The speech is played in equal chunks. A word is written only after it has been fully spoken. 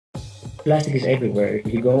Plastic is everywhere.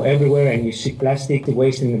 You go everywhere and you see plastic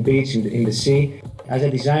waste in the beach, in the sea. As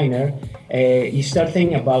a designer, you start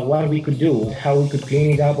thinking about what we could do, how we could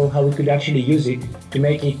clean it up, or how we could actually use it to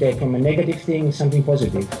make it from a negative thing something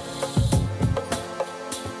positive.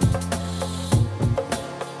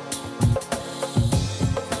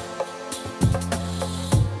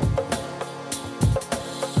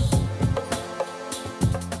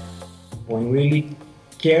 When we really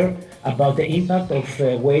care about the impact of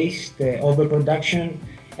waste, overproduction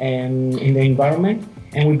in the environment,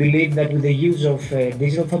 and we believe that with the use of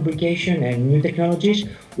digital fabrication and new technologies,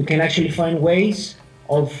 we can actually find ways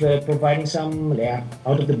of providing some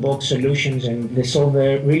out-of-the-box solutions and they solve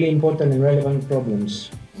really important and relevant problems.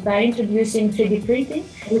 By introducing 3D printing,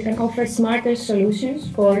 we can offer smarter solutions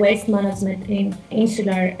for waste management in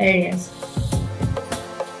insular areas.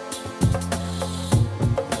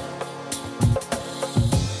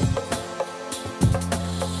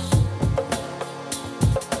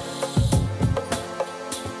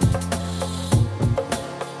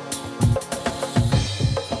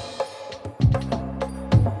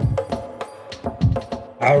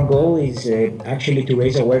 Our goal is actually to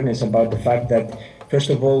raise awareness about the fact that, first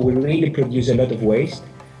of all, we really produce a lot of waste,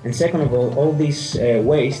 and second of all this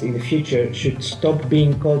waste in the future should stop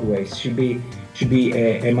being called waste, should be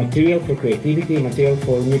a material for creativity, a material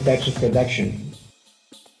for new types of production.